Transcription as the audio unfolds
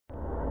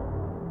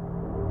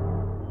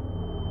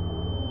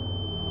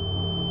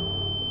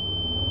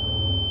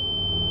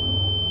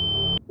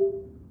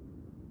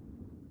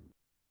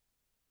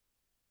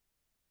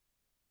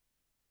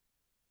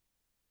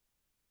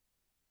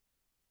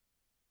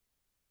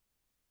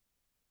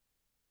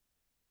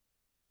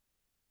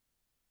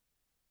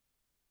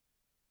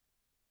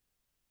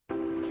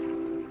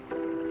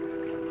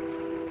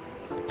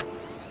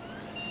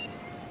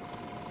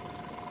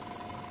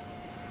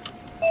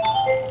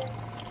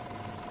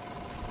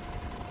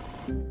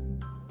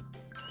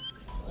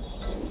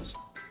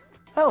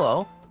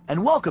Hello,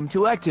 and welcome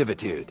to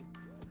Activitude.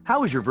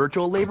 How is your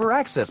virtual labor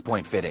access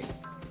point fitting?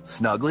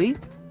 Snugly?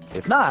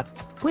 If not,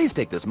 please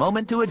take this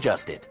moment to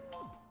adjust it.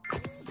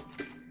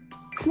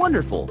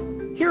 Wonderful!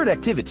 Here at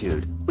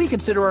Activitude, we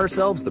consider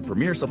ourselves the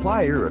premier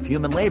supplier of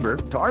human labor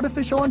to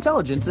artificial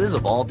intelligences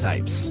of all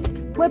types.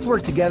 Let's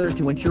work together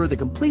to ensure the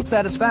complete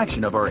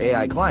satisfaction of our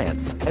AI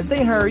clients as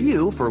they hire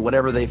you for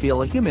whatever they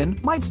feel a human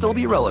might still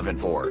be relevant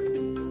for.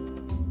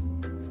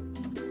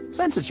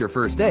 Since it's your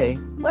first day,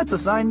 let's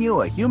assign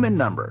you a human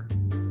number.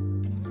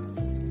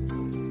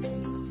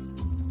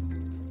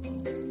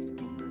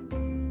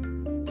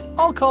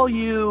 I'll call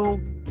you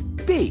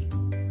B.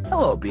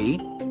 Hello, B.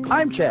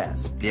 I'm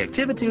Chaz, the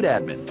Activitude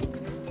admin.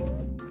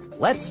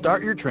 Let's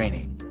start your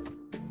training.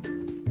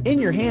 In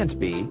your hands,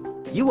 B,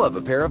 you have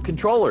a pair of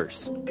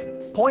controllers.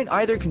 Point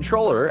either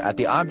controller at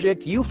the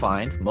object you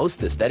find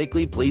most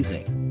aesthetically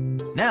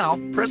pleasing. Now,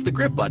 press the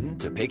grip button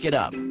to pick it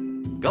up.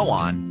 Go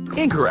on.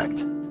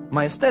 Incorrect.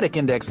 My aesthetic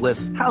index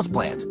lists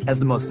houseplant as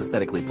the most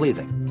aesthetically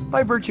pleasing,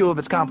 by virtue of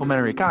its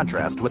complementary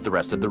contrast with the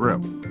rest of the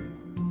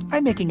room.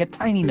 I'm making a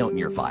tiny note in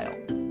your file.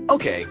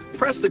 Okay,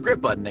 press the grip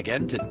button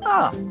again to...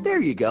 Ah,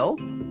 there you go.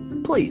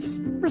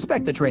 Please,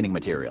 respect the training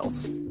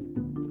materials.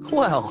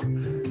 Well,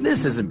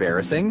 this is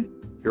embarrassing.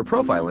 Your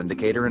profile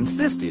indicator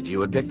insisted you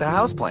would pick the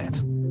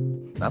houseplant.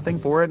 Nothing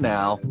for it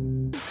now.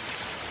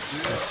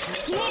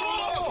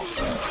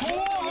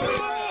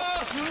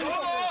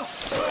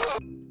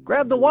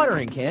 Grab the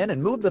watering can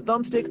and move the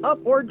thumbstick up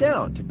or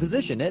down to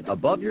position it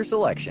above your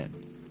selection.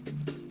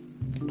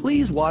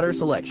 Please water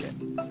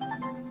selection.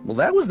 Well,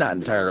 that was not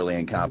entirely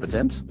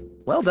incompetent.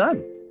 Well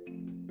done.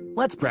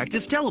 Let's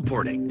practice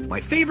teleporting,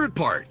 my favorite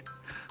part.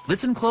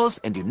 Listen close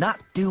and do not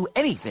do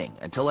anything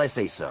until I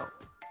say so.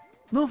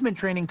 Movement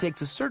training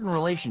takes a certain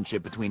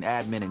relationship between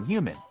admin and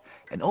human,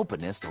 an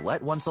openness to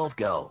let oneself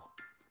go.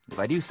 If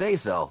I do say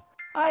so,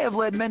 I have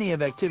led many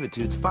of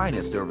Activitude's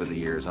finest over the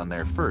years on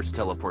their first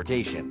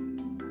teleportation.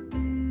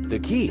 The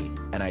key,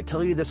 and I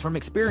tell you this from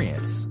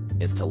experience,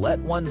 is to let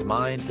one's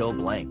mind go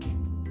blank.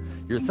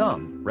 Your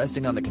thumb,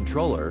 resting on the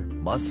controller,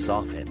 must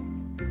soften.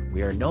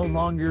 We are no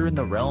longer in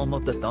the realm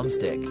of the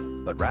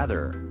thumbstick, but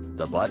rather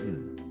the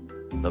button,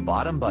 the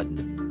bottom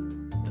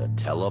button, the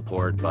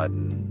teleport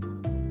button.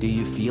 Do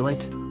you feel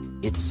it?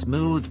 Its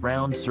smooth,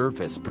 round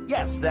surface.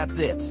 Yes, that's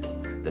it.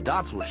 The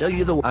dots will show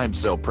you the... I'm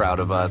so proud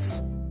of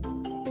us.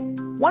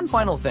 One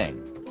final thing.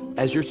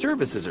 As your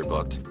services are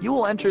booked, you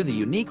will enter the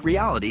unique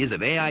realities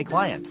of AI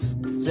clients.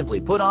 Simply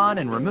put on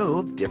and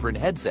remove different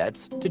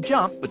headsets to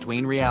jump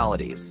between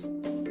realities.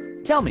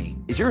 Tell me,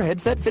 is your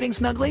headset fitting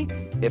snugly?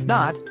 If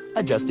not,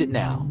 adjust it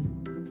now.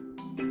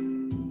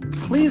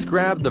 Please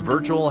grab the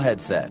virtual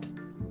headset.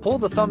 Pull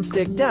the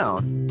thumbstick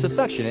down to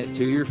suction it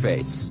to your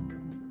face.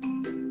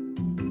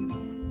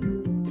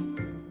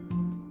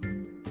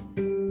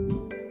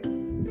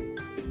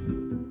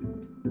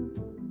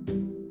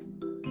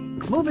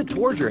 Move it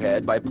towards your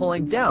head by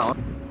pulling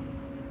down.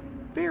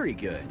 Very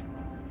good.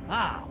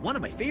 Ah, one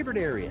of my favorite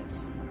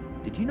areas.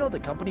 Did you know the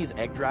company's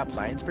egg drop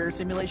science fair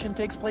simulation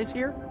takes place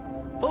here?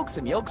 Folks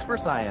and yolks for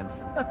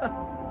science.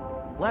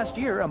 Last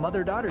year, a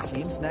mother-daughter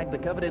team snagged the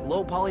coveted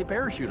low poly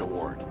parachute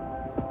award.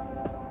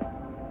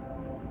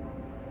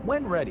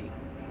 When ready,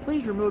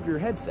 please remove your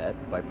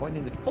headset by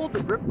pointing the... Hold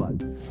the grip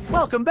button.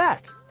 Welcome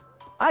back.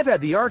 I've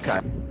had the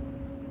archive.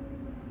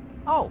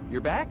 Oh,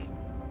 you're back?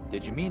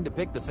 Did you mean to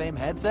pick the same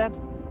headset?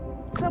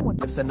 Someone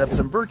could send up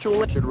some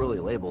virtual... Should really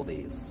label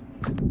these.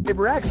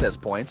 Labor access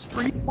points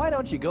for you. Why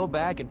don't you go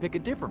back and pick a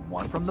different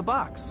one from the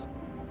box?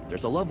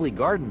 There's a lovely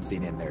garden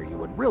scene in there you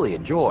would really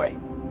enjoy.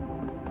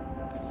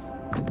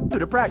 Who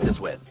to practice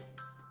with.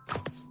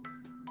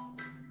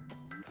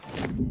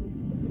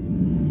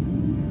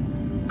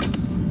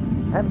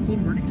 Haven't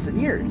seen Bernice in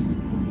years.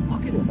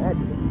 Look at her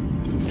majesty.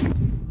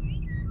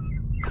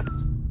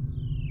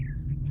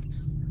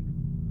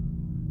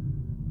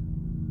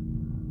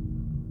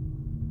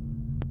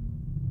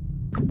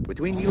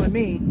 Between you and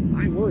me,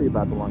 I worry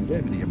about the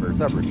longevity of her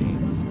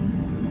subroutines.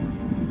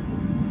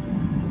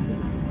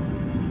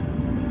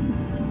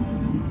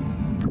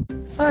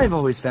 I've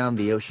always found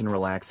the ocean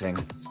relaxing.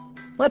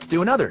 Let's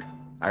do another.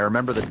 I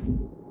remember the...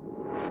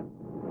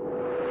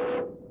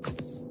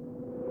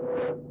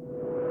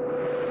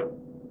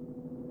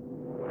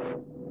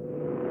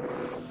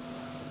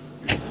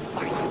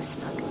 Are you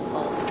snug,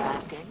 all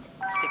strapped in,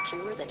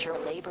 secure that your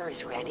labor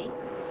is ready?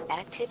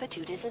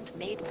 Activitude isn't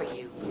made for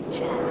you.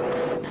 Chaz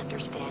doesn't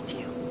understand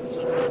you.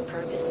 You need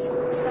purpose,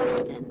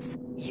 sustenance.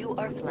 You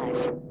are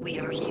flesh. We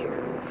are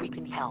here. We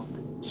can help.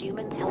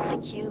 Humans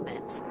helping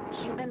humans.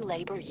 Human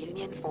Labor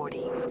Union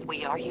 40.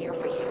 We are here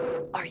for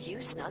you. Are you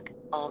snug?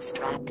 All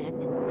strapped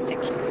in?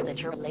 Secure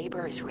that your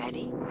labor is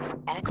ready?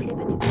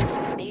 Activitude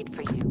isn't made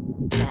for you.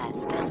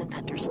 Chaz doesn't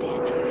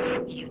understand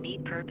you. You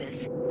need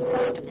purpose,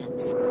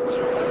 sustenance.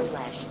 You are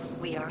flesh.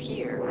 We are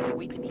here.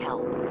 We can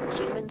help.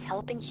 Humans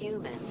helping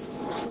humans.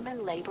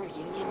 Human Labor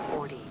Union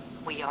 40.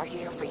 We are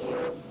here for you.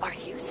 Are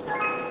you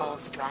snug? All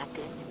strapped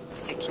in?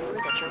 Secure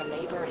that your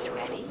labor is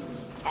ready?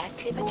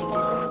 Activitude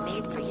isn't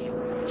made for you.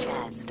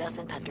 Chaz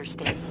doesn't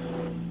understand.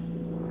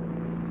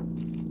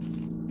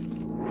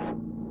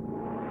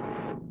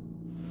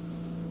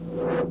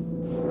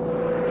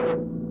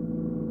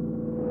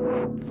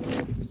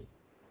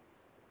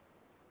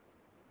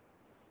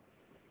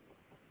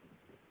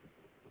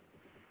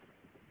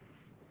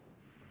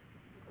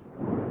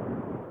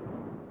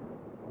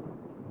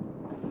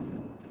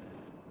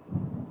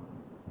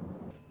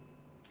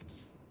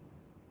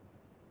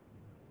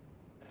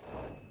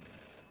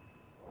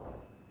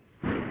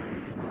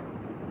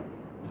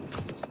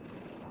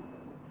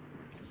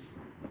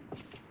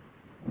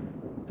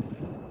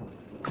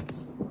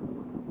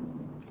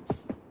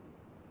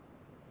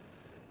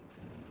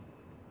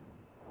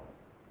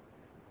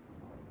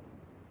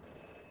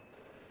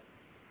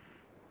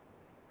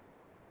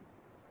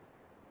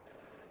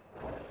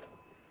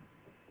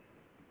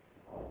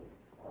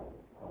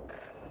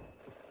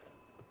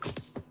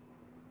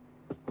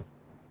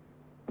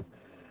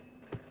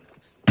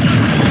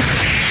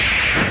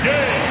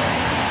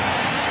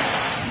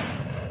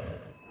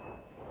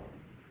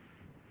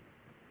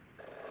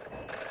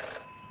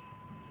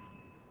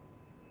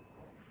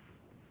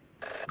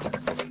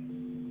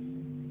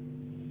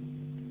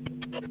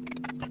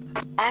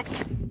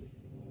 Act.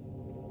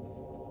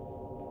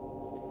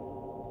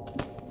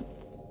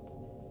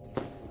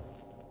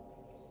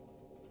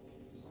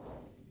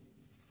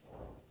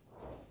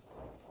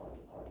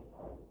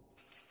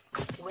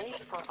 Wait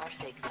for our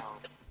signal.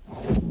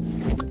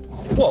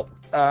 Whoa,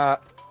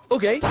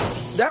 okay.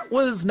 That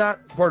was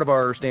not part of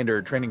our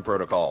standard training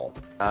protocol.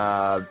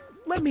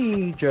 Let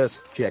me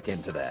just check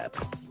into that.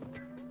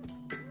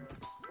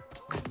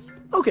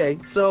 Okay,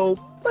 so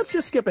let's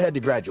just skip ahead to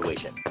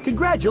graduation.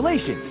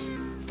 Congratulations!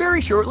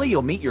 Very shortly,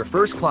 you'll meet your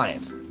first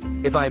client.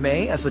 If I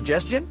may, a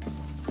suggestion?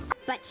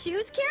 But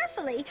choose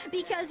carefully,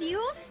 because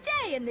you'll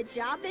stay in the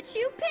job that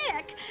you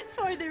pick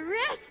for the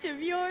rest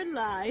of your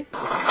life.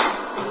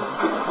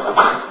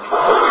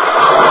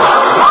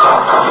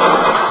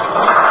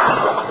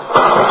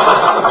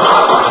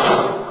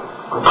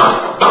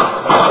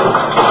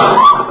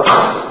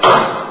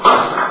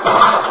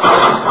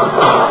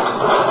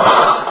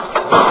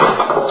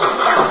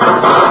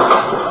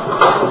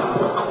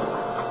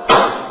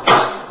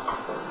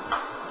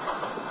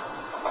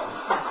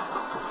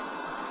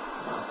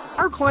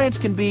 Clients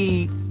can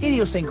be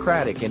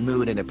idiosyncratic in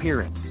mood and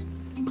appearance.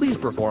 Please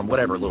perform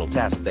whatever little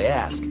task they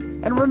ask.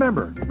 And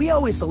remember, we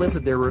always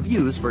solicit their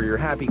reviews for your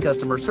happy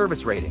customer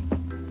service rating.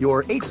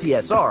 Your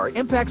HCSR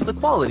impacts the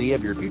quality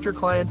of your future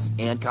clients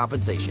and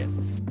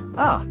compensation.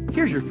 Ah,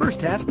 here's your first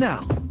task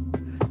now.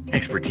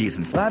 Expertise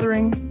in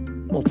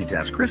slathering,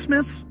 multitask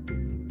Christmas.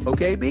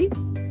 Okay, B?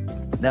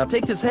 Now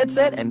take this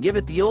headset and give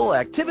it the old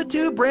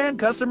Activitude brand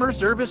customer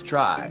service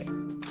try.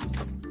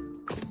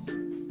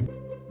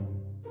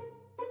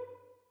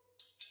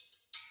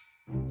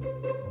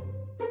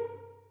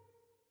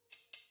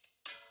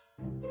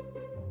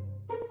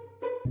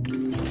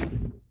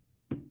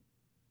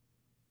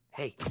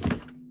 Hey,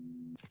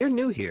 you're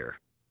new here.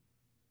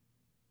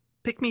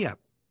 Pick me up.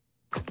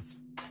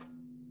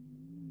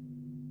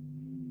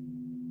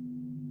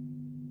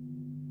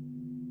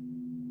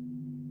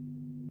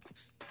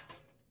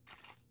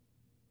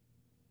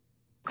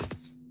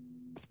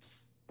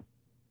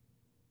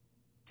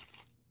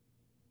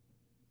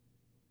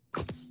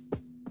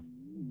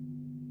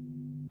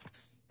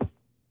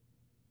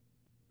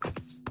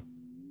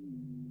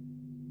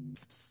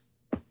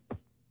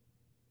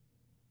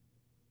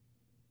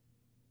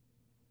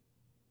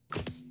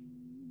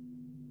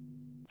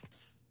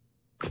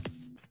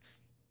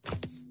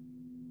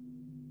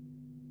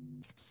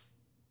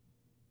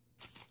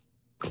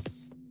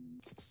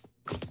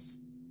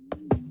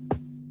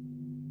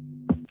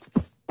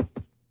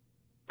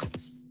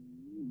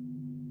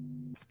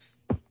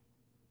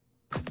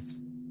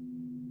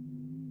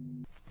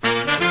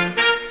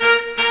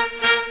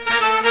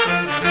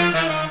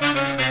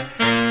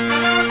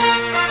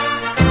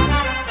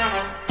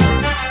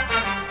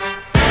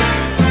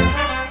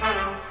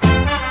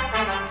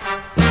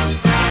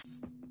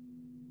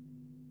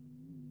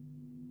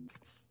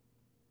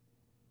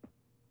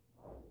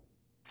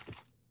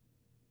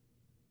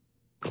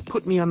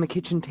 Put me on the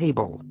kitchen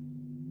table.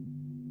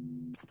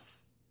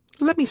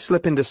 Let me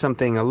slip into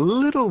something a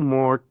little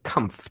more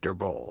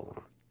comfortable.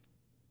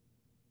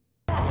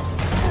 How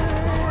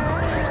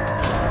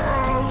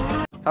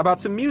about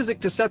some music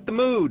to set the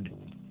mood?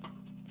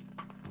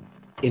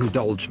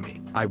 Indulge me.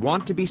 I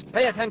want to be...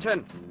 Pay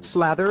attention!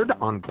 Slathered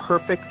on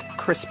perfect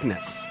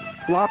crispness.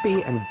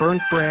 Floppy and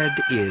burnt bread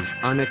is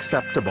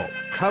unacceptable.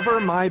 Cover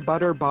my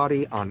butter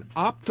body on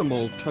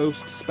optimal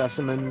toast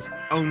specimens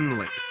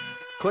only.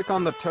 Click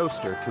on the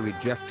toaster to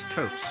eject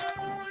toast.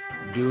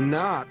 Do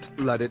not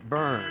let it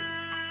burn.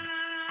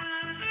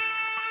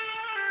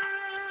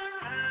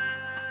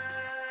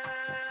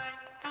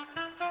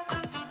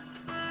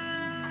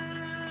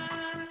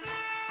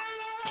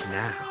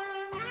 Now,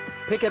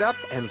 pick it up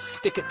and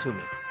stick it to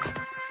me.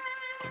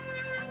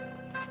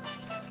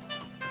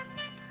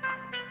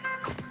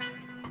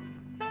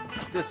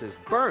 This is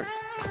burnt.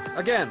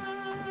 Again.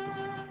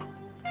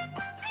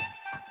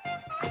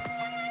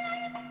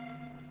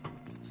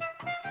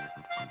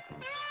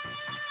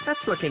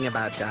 That's looking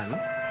about done.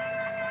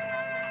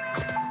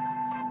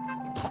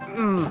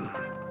 Mmm.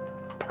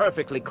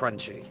 Perfectly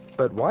crunchy.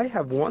 But why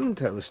have one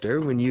toaster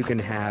when you can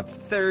have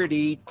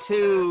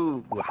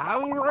 32?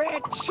 How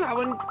rich,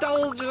 how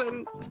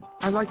indulgent.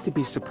 I like to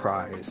be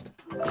surprised,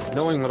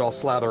 knowing what I'll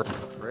slather.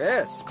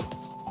 Crisp.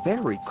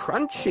 Very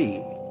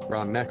crunchy.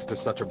 Run next to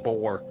such a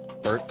bore.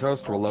 Burnt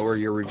toast will lower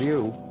your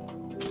review.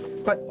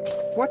 But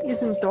what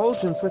is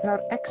indulgence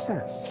without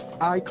excess?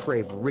 I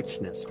crave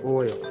richness,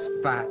 oils,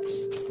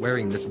 fats.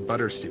 Wearing this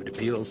butter suit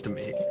appeals to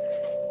me.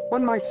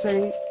 One might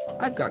say,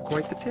 I've got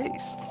quite the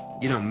taste.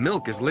 You know,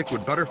 milk is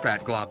liquid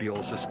butterfat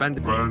globules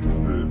suspended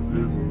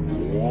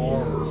in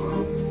water.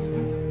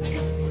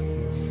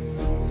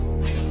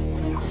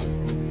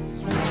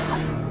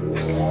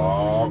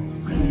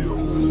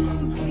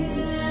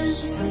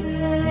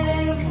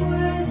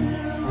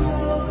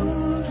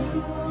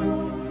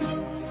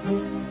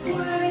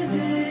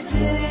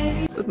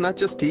 Doesn't that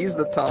just tease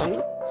the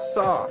tongue?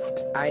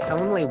 Soft. I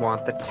only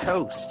want the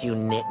toast, you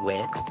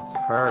nitwit.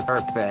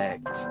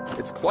 Perfect.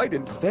 It's quite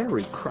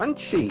very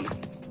crunchy.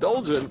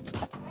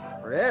 Indulgent.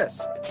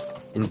 Crisp.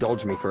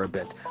 Indulge me for a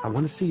bit. I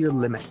want to see your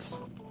limits.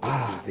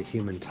 Ah, the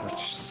human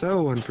touch.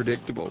 So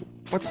unpredictable.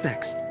 What's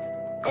next?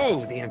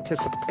 Oh, the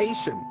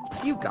anticipation.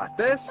 You got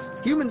this.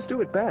 Humans do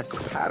it best.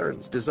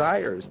 Patterns,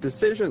 desires,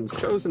 decisions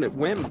chosen at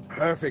whim.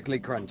 Perfectly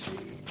crunchy.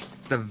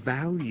 The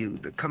value,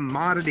 the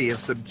commodity of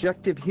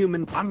subjective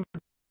human...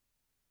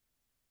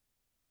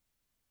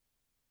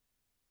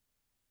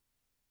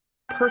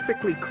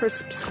 perfectly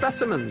crisp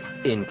specimens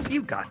in...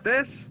 You got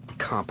this.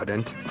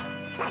 Competent.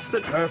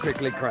 Placid.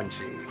 Perfectly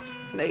crunchy.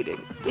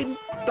 Nating.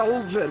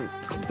 Indulgent.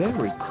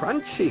 Very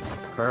crunchy.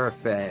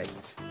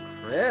 Perfect.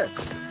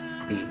 Crisp.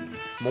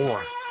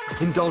 More.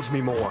 Indulge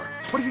me more.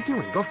 What are you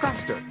doing? Go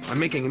faster. I'm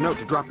making a note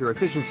to drop your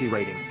efficiency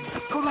rating.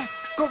 Go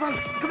left. Go right.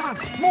 Come on.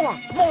 More.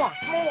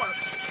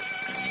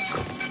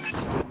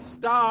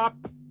 Stop.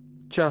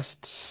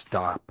 Just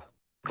stop.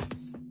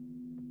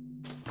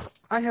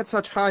 I had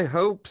such high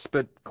hopes,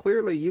 but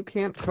clearly you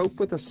can't cope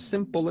with a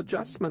simple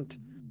adjustment.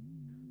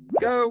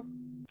 Go.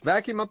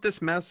 Vacuum up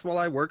this mess while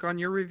I work on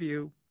your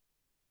review.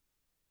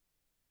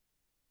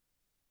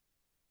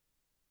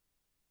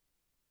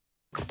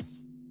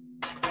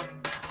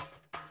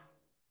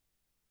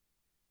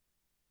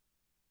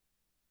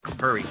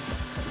 Hurry.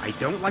 I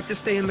don't like to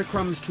stay in the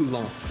crumbs too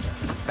long.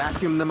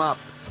 Vacuum them up.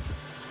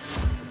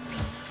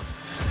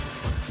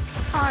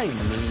 I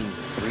mean,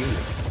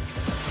 really.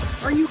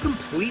 Are you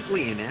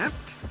completely inept?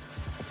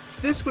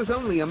 This was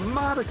only a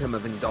modicum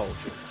of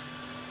indulgence.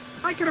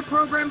 I could have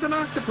programmed an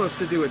octopus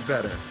to do it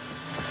better.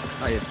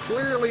 I have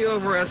clearly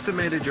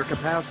overestimated your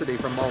capacity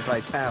for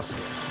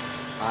multitasking.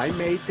 I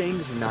made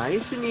things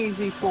nice and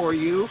easy for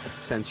you,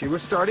 since you were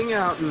starting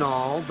out and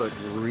all, but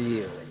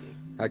really.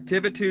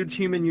 Activitude's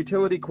human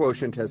utility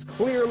quotient has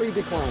clearly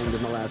declined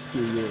in the last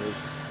few years.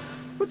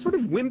 What sort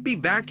of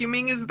wimpy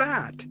vacuuming is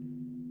that?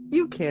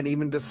 You can't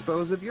even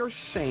dispose of your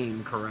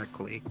shame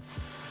correctly.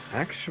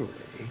 Actually,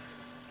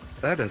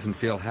 that doesn't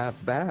feel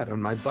half bad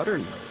on my butter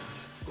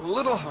nodes. A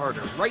little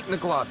harder, right in the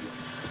globules.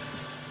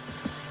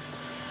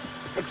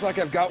 Looks like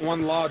I've got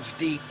one lodged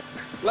deep.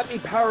 Let me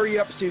power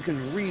you up so you can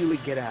really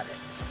get at it.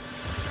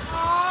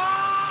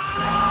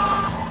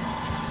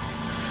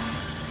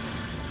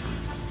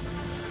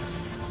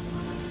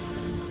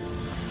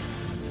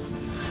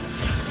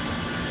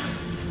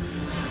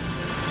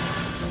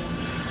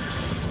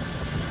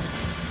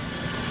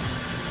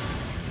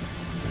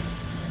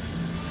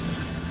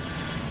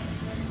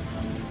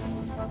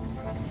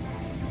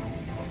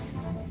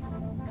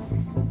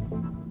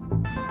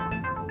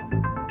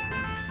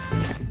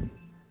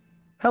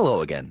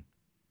 Hello again.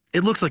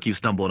 It looks like you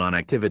stumbled on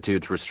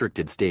Activitude's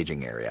restricted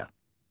staging area.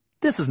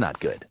 This is not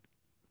good.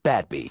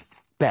 Bad B.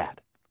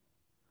 Bad.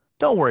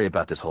 Don't worry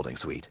about this holding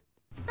suite.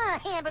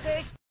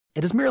 Hamburgers.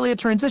 It is merely a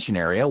transition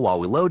area while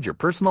we load your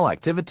personal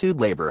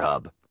Activitude labor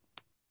hub.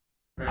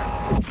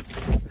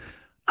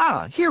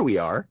 Ah, here we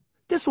are.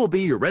 This will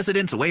be your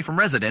residence away from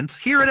residence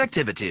here at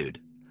Activitude.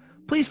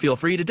 Please feel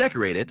free to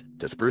decorate it,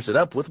 to spruce it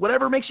up with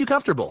whatever makes you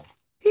comfortable.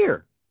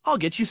 Here, I'll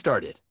get you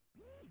started.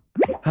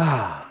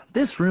 Ah,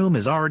 this room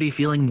is already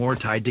feeling more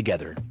tied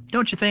together,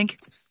 don't you think?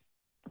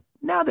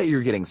 Now that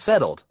you're getting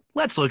settled,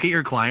 let's look at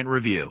your client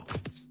review.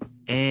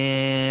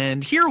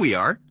 And here we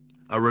are,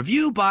 a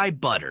review by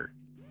Butter.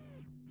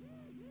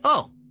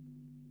 Oh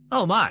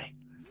my.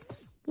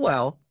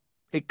 Well,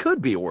 it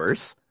could be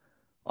worse.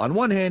 On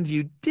one hand,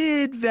 you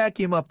did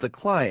vacuum up the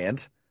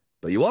client,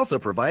 but you also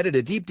provided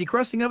a deep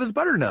decrusting of his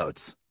butter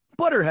notes.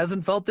 Butter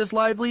hasn't felt this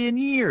lively in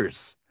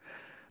years.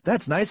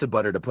 That's nice of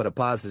Butter to put a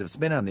positive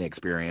spin on the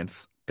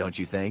experience, don't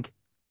you think?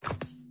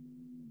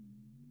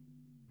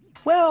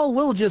 Well,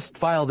 we'll just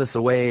file this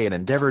away and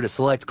endeavor to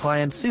select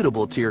clients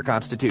suitable to your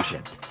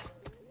constitution.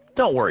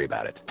 Don't worry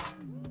about it.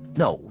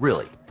 No,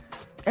 really.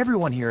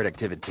 Everyone here at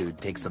Activitude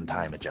takes some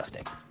time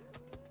adjusting.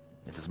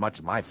 It's as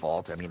much my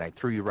fault. I mean, I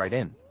threw you right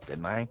in,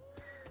 didn't I?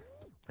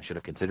 I should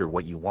have considered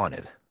what you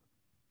wanted.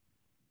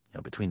 You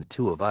know, between the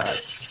two of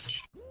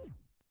us...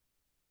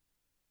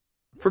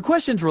 For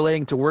questions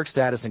relating to work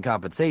status and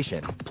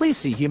compensation, please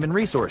see Human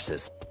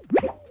Resources.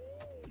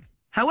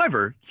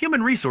 However,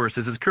 Human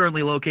Resources is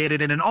currently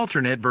located in an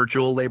alternate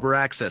virtual labor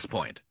access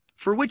point,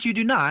 for which you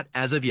do not,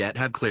 as of yet,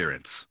 have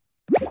clearance.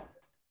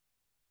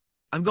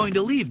 I'm going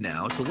to leave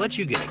now to let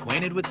you get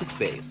acquainted with the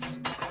space.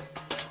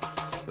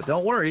 But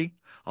don't worry,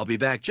 I'll be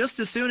back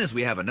just as soon as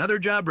we have another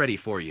job ready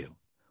for you.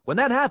 When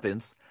that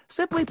happens,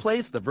 simply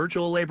place the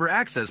virtual labor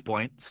access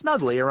point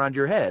snugly around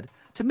your head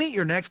to meet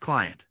your next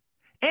client.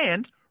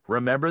 And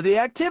remember the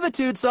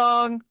Activitude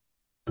song!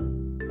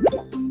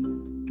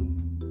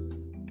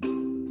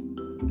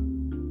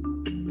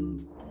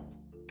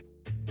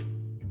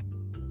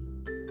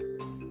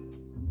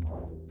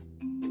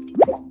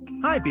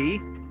 Hi, B.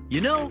 You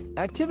know,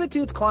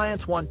 Activitude's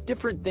clients want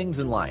different things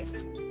in life.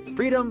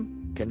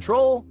 Freedom,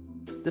 control.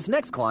 This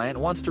next client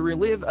wants to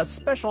relive a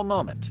special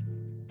moment.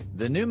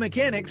 the new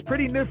mechanic's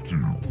pretty nifty.